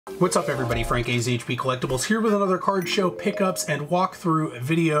What's up everybody, Frank AZHP Collectibles here with another card show pickups and walkthrough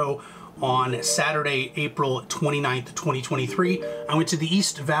video on Saturday, April 29th, 2023. I went to the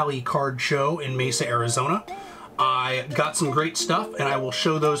East Valley Card Show in Mesa, Arizona. I got some great stuff and I will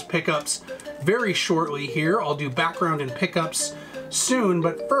show those pickups very shortly here. I'll do background and pickups soon,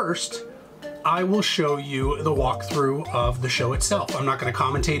 but first I will show you the walkthrough of the show itself. I'm not going to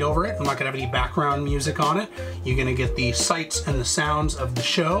commentate over it. I'm not going to have any background music on it. You're going to get the sights and the sounds of the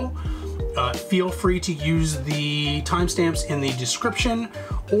show. Feel free to use the timestamps in the description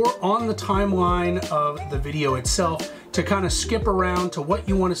or on the timeline of the video itself to kind of skip around to what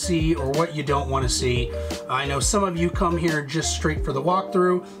you want to see or what you don't want to see. I know some of you come here just straight for the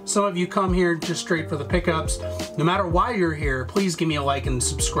walkthrough. Some of you come here just straight for the pickups. No matter why you're here, please give me a like and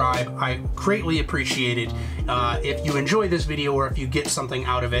subscribe. I greatly appreciate it. If you enjoy this video or if you get something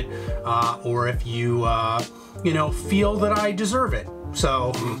out of it, or if you, feel that I deserve it.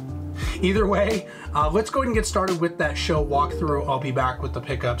 So either way, let's go ahead and get started with that show walkthrough. I'll be back with the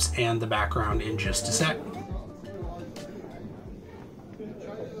pickups and the background in just a sec.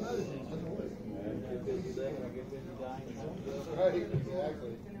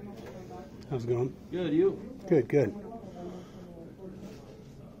 How's it going? Good, you? Good, good.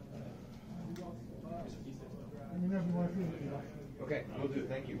 Okay, will do.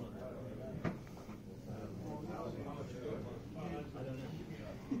 Thank you.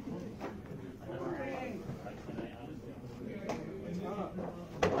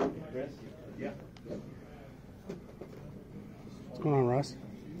 Yeah. What's going on, Russ?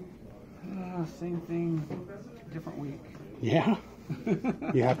 Same thing, different week. Yeah?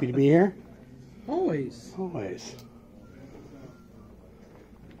 You happy to be here? Always. Always.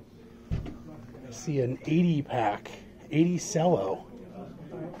 I see an 80 pack, 80 cello.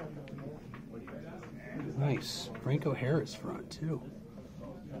 Nice. Franco Harris front too.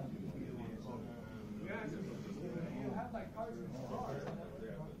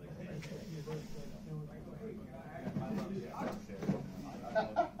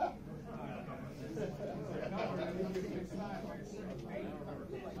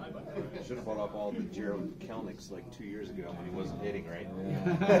 Should have bought up all the Gerald Kelnicks like 2 years ago when he wasn't hitting, right?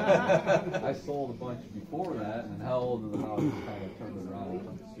 Yeah. I sold a bunch before that and held, and then I was kind of turned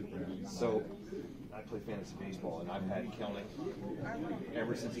around. So I play fantasy baseball, and I've had Kelnick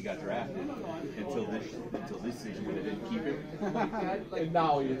ever since he got drafted until this season when they didn't keep him. And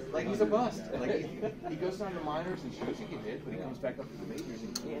now he's a bust. Like he goes down to minors and shows he can hit, but he comes back up to the majors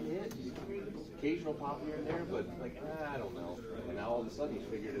and can't hit. Occasional pop here and there, but I don't know. And now all of a sudden he's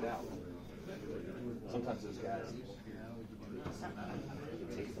figured it out. Sometimes those guys, it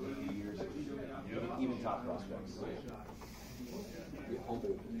takes them a few years, even top prospects.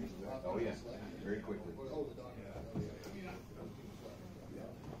 Oh yeah, very quickly.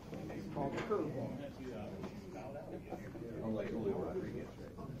 Unlike Julio Rodriguez,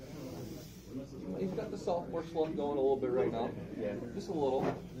 right? He's got the sophomore slump going a little bit right now. Yeah. Just a little.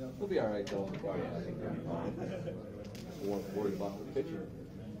 He'll be alright though. Oh yeah, I think More worried about the pitcher.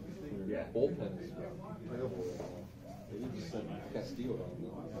 yeah. Bullpen is terrible. They just sent Castillo down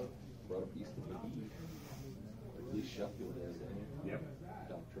there. Brought up east of the heat. At least Sheffield has that. Yep.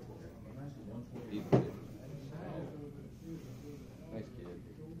 Down triple. Deep kid. Nice kid.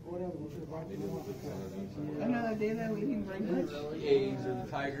 Maybe a little bit center. Another day that we didn't bring much. The A's or the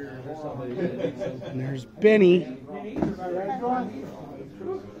Tigers or somebody. And there's Benny.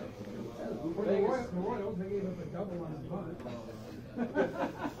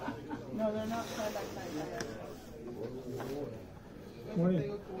 No, they're not side by side.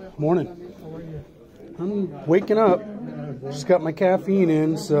 Morning. Morning. I'm waking up. Just got my caffeine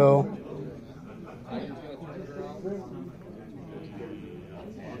in, so.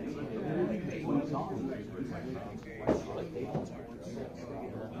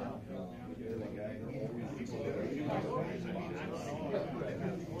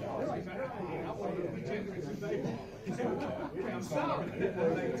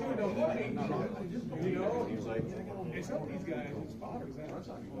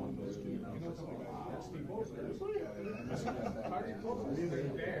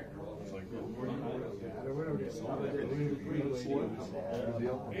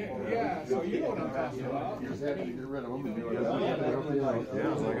 Yeah, so you know what I'm talking about.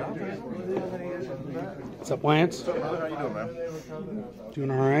 What's up, Lance? How you doing, man?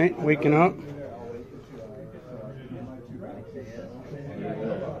 Doing all right. Waking up.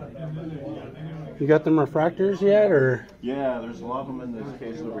 You got them refractors yet, or? Yeah, there's a lot of them in this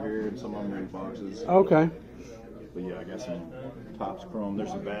case over here, and some of them are in boxes. Okay. But yeah, I got some Topps Chrome. There's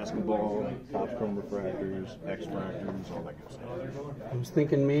some basketball, Topps Chrome refractors, X-fractors, all that good stuff. I was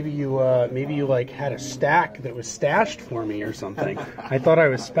thinking maybe you like had a stack that was stashed for me or something. I thought I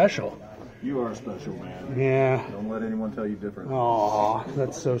was special. You are special, man. Yeah. Don't let anyone tell you different. Aw,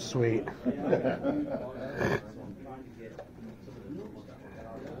 that's so sweet.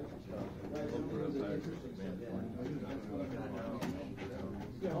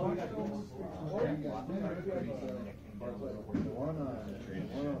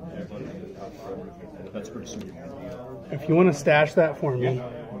 That's pretty sweet. If you want to stash that for me.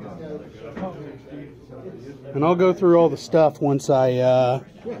 And I'll go through all the stuff once I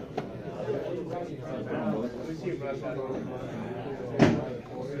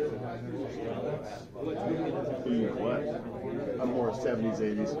What? I'm more 70s,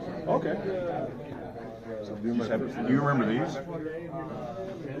 80s. Okay. So do you remember these?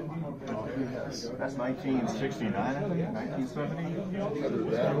 That's 1969, I think.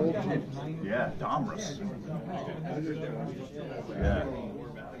 1970. That old? Yeah, Domrus. Yeah.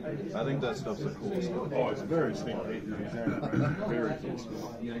 I think that stuff's the coolest stuff. Oh, it's very sweet. Very cool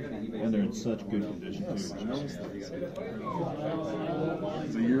stuff. And they're in such good condition, too.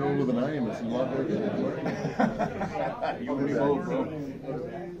 It's a year older than I am. It's a lot better. You and me both, bro.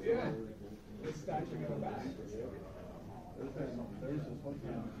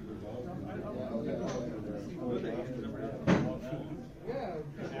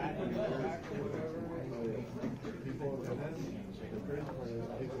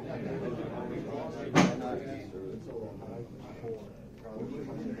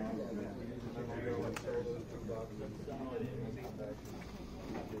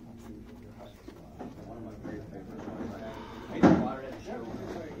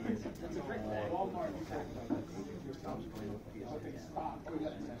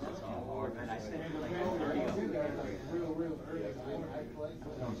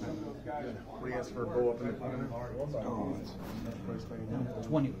 What do you ask for a bow up in the corner? Oh, it's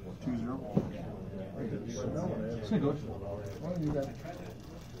 20. 2-0.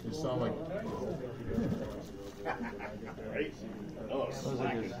 You sound like.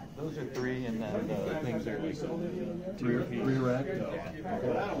 Those are 3, and then the things are like Three rack?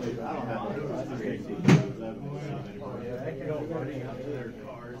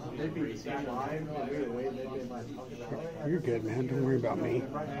 You're good, man. Don't worry about me.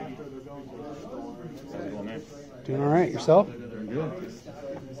 Doing all right. Yourself? Good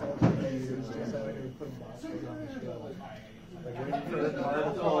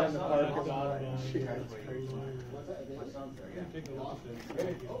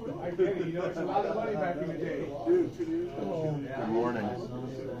morning.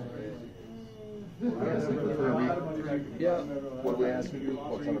 Yeah. What we ask you?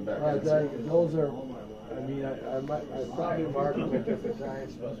 What's on the back? Those are, I mean, I probably marked them at different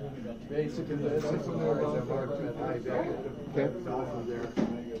times, but basically, this is the ones I marked at high becket. Okay. There.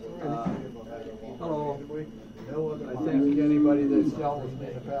 Hello. I think anybody that's dealt with me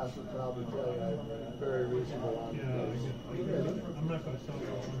in the past would probably tell you I'm very reasonable on this. I'm not going to sell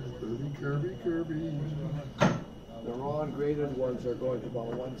Kirby. The raw and graded ones are going to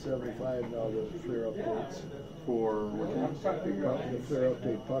about 175 now with clear updates. For what? The clear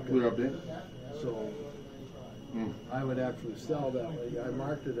update bucket. Clear update? So I would actually sell that. I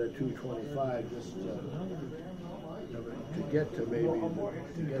marked it at 225 just to get to maybe to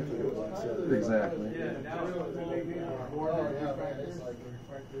get to the 170. Exactly.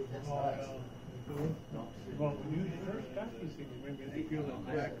 Well, when you first got these things, maybe they feel that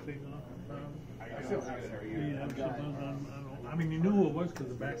black thing off the front. I mean, you knew who it was because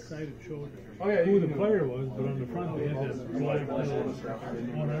the back side it showed who the player was, but on the front they had that black on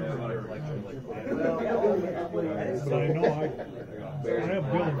everybody. But I know I have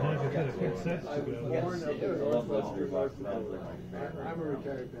Bill and Mike that had a good set together. I'm a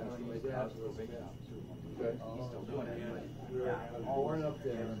retired pastor. My dad was a pastor. All went up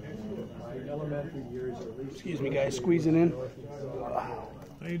there. My elementary years, at least. Excuse me, guys. Squeezing in.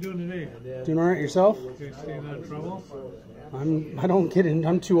 How you doing today? Doing all right yourself? You staying out of trouble? I don't get in.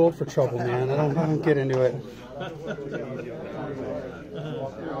 I'm too old for trouble, man. I don't get into it.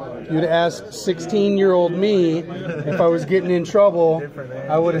 You'd ask 16-year-old me if I was getting in trouble.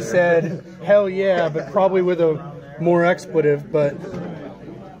 I would have said, hell yeah, but probably with a more expletive. But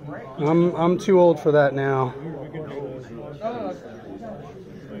I'm too old for that now.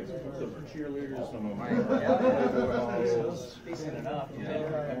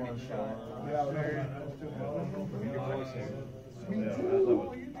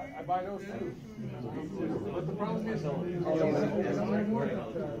 I buy those too. But the problem is,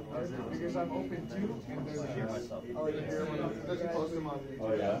 because I'm open too, and there's does he post them on YouTube?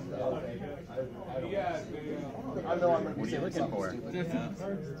 Oh yeah. I know I'm gonna be saying something stupid.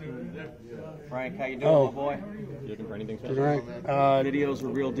 Frank, how you doing, my boy? You looking for anything special? Right. Video's a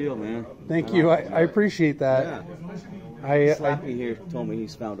real deal, man. Thank you. I appreciate that. Yeah. Slappy here told me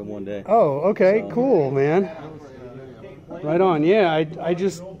he's found him one day. Oh, okay, cool, man. Right on. Yeah, I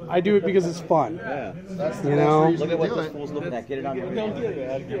do it because it's fun. Yeah. You know. Look at what this fool's looking at. Get it on your video. Don't get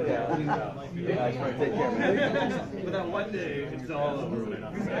it. I'll get that. Take care, man. But that one day, it's all over.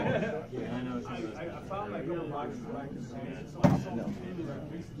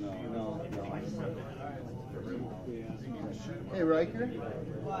 No. Hey, Riker.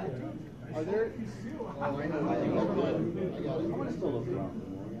 Are there? I want to still look around.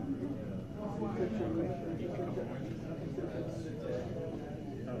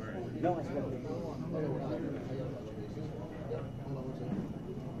 No, I still.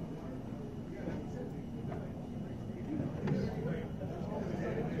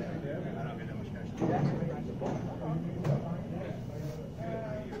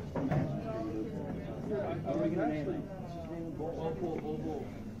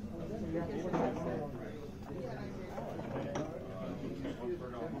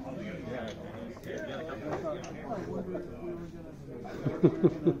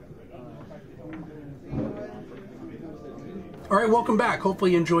 All right, welcome back.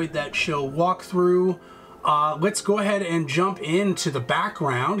 Hopefully you enjoyed that show walkthrough. Let's go ahead and jump into the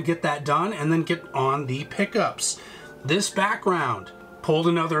background, get that done, and then get on the pickups. This background, pulled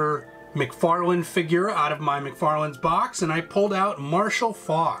another McFarlane figure out of my McFarlane's box, and I pulled out Marshall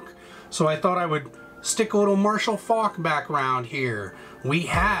Faulk. So I thought I would stick a little Marshall Faulk background here. We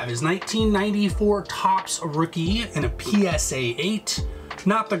have his 1994 Topps rookie in a PSA 8.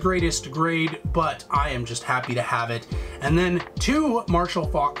 Not the greatest grade, but I am just happy to have it. And then two Marshall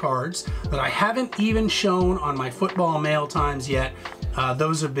Faulk cards that I haven't even shown on my football mail times yet.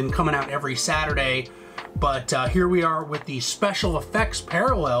 Those have been coming out every Saturday. But here we are with the Special Effects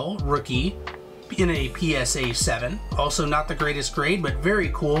Parallel rookie in a PSA 7. Also not the greatest grade, but very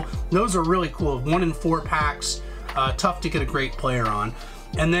cool. Those are really cool. 1 in 4 packs. Tough to get a great player on.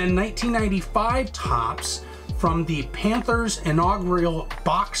 And then 1995 Topps from the Panthers inaugural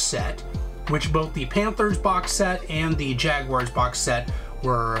box set, which both the Panthers box set and the Jaguars box set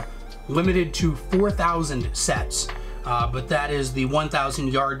were limited to 4,000 sets. But that is the 1,000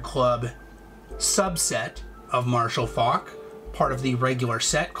 Yard Club subset of Marshall Faulk, part of the regular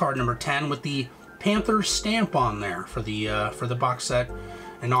set, card number 10 with the Panthers stamp on there for the box set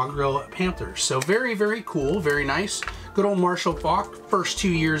inaugural Panthers. So very, very cool, very nice. Good old Marshall Faulk, first 2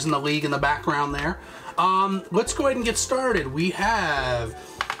 years in the league in the background there. Let's go ahead and get started. We have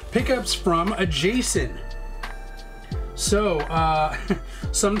pickups from a Jason. So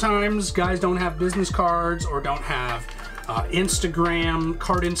sometimes guys don't have business cards or don't have card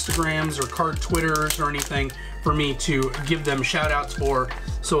Instagrams or card Twitters or anything for me to give them shout outs for,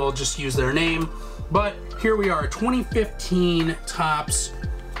 so I'll just use their name. But here we are, 2015 Topps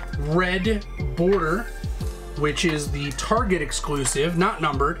red border, which is the Target exclusive, not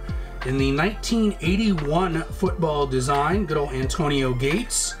numbered, in the 1981 football design. Good old Antonio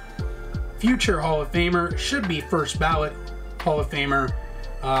Gates. Future Hall of Famer, should be first ballot Hall of Famer.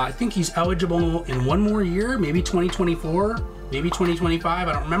 I think he's eligible in one more year, maybe 2024, maybe 2025,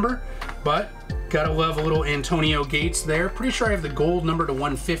 I don't remember. But gotta love a little Antonio Gates there. Pretty sure I have the gold number to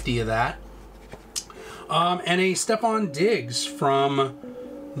 150 of that. And a Stephon Diggs from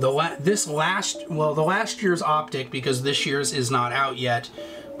the last year's Optic, because this year's is not out yet.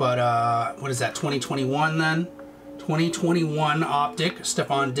 But what is that, 2021 then? 2021 Optic,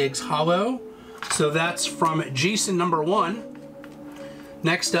 Stephon Diggs Hollow. So that's from Jason number 1.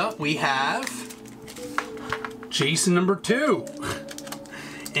 Next up we have Jason number 2.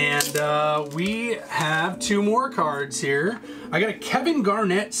 And we have 2 more cards here. I got a Kevin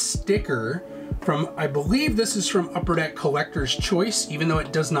Garnett sticker from, I believe this is from Upper Deck Collector's Choice, even though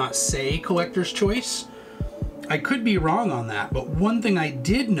it does not say Collector's Choice. I could be wrong on that, but one thing I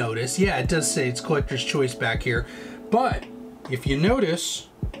did notice, yeah, it does say it's Collector's Choice back here. But if you notice,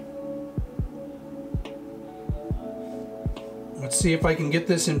 let's see if I can get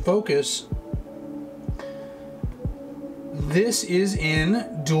this in focus. This is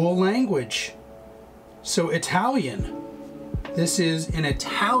in dual language, so Italian. This is an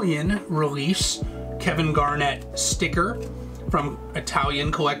Italian release Kevin Garnett sticker from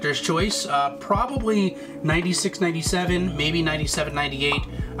Italian Collector's Choice. Probably 96, 97, maybe 97, 98.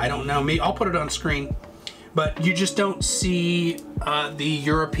 I don't know. Maybe I'll put it on screen. but you just don't see the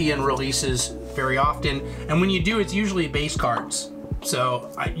European releases very often. And when you do, it's usually base cards.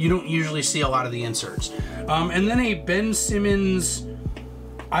 So you don't usually see a lot of the inserts. And then a Ben Simmons,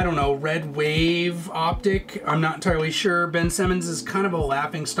 I don't know, Red Wave optic. I'm not entirely sure. Ben Simmons is kind of a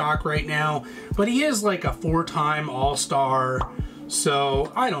laughing stock right now, but he is like a 4-time All-Star.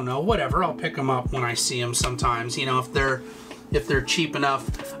 So I don't know, whatever. I'll pick them up when I see them sometimes, you know, if they're cheap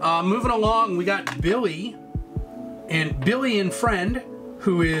enough. Moving along, we got Billy and Friend,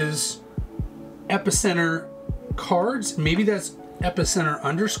 who is Epicenter Cards. Maybe that's Epicenter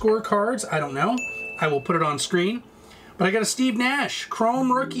 _ cards. I don't know. I will put it on screen. But I got a Steve Nash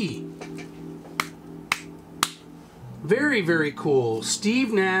Chrome rookie. Very, very cool.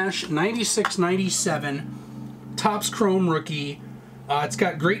 Steve Nash 96-97 Topps Chrome rookie. It's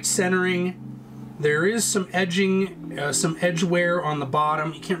got great centering. There is some edging, some edge wear on the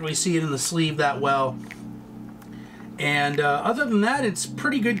bottom. You can't really see it in the sleeve that well. And other than that, it's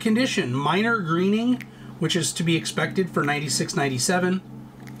pretty good condition. Minor greening, which is to be expected for 96-97.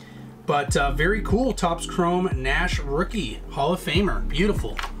 But very cool. Topps Chrome Nash rookie. Hall of Famer.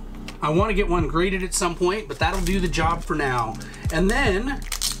 Beautiful. I want to get one graded at some point, but that'll do the job for now. And then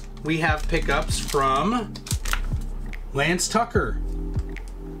we have pickups from Lance Tucker.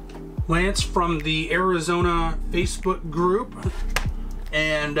 Lance from the Arizona Facebook group,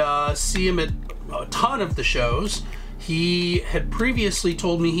 and see him at a ton of the shows. He had previously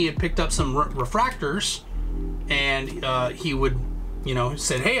told me he had picked up some refractors, and he would, you know,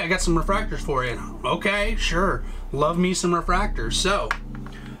 said, hey, I got some refractors for you. Okay, sure. Love me some refractors. So,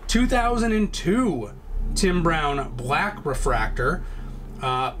 2002 Tim Brown Black Refractor.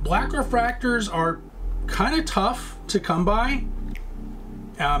 Black refractors are kind of tough to come by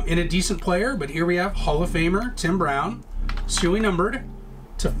in a decent player, but here we have Hall of Famer Tim Brown, serially numbered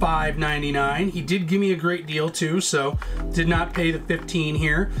to $5.99. He did give me a great deal too, so did not pay the $15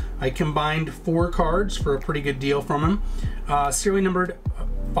 here. I combined 4 cards for a pretty good deal from him. Serially numbered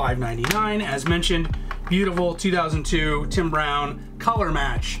 $5.99, as mentioned. Beautiful 2002 Tim Brown color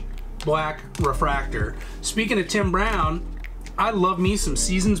match black refractor. Speaking of Tim Brown, I love me some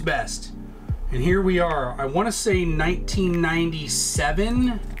Season's Best. And here we are. I want to say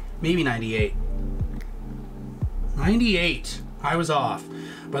 1997, maybe 98. 98. I was off.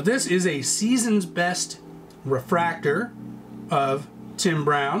 But this is a Season's Best refractor of Tim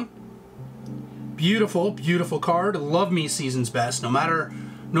Brown. Beautiful, beautiful card. Love me Season's Best, no matter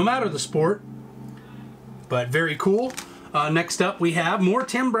the sport. But very cool. Next up we have more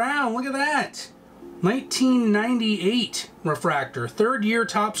Tim Brown. Look at that. 1998 refractor. 3rd year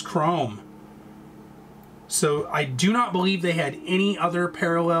Topps Chrome. So I do not believe they had any other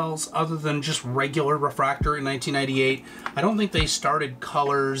parallels other than just regular refractor in 1998. I don't think they started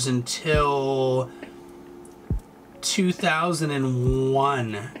colors until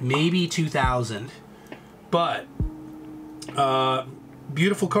 2001, maybe 2000. But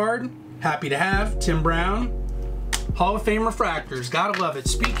beautiful card. Happy to have Tim Brown. Hall of Fame refractors. Gotta love it.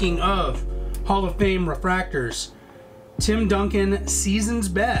 Speaking of Hall of Fame refractors, Tim Duncan Season's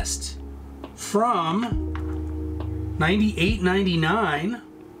Best from 98-99.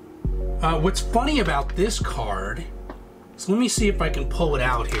 What's funny about this card, so let me see if I can pull it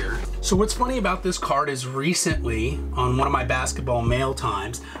out here. So what's funny about this card is recently, on one of my basketball mail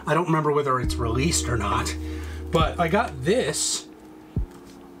times, I don't remember whether it's released or not, but I got this,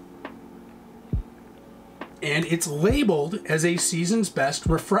 and it's labeled as a Season's Best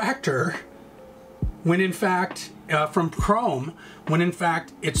refractor, when in fact, from Chrome, when in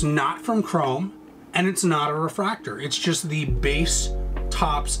fact it's not from Chrome, and it's not a refractor. It's just the base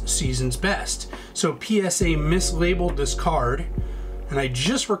Topps Season's Best. So PSA mislabeled this card, and I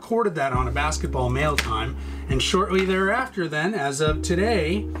just recorded that on a basketball mail time, and shortly thereafter then, as of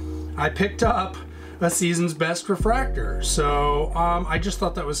today, I picked up a Season's Best refractor. So I just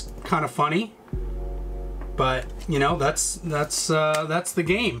thought that was kind of funny. But you know, that's the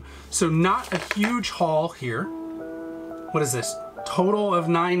game. So not a huge haul here. What is this? Total of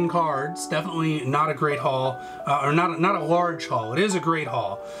 9 cards. Definitely not a great haul, or not a large haul. It is a great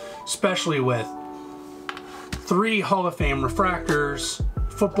haul, especially with 3 Hall of Fame refractors,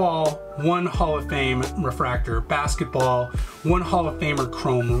 football, 1 Hall of Fame refractor, basketball, 1 Hall of Famer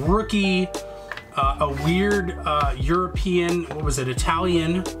Chrome rookie, a weird European, what was it,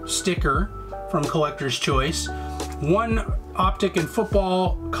 Italian sticker from Collector's Choice, 1 optic in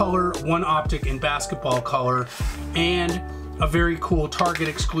football color, 1 optic in basketball color, and a very cool Target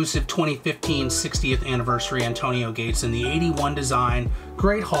exclusive 2015 60th anniversary Antonio Gates in the 81 design.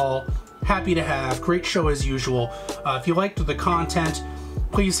 Great haul, happy to have, great show as usual. If you liked the content,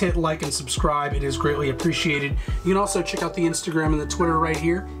 please hit like and subscribe. It is greatly appreciated. You can also check out the Instagram and the Twitter right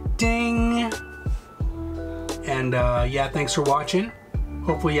here. Ding! And yeah, thanks for watching.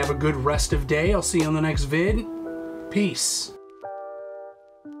 Hopefully you have a good rest of day. I'll see you on the next vid. Peace.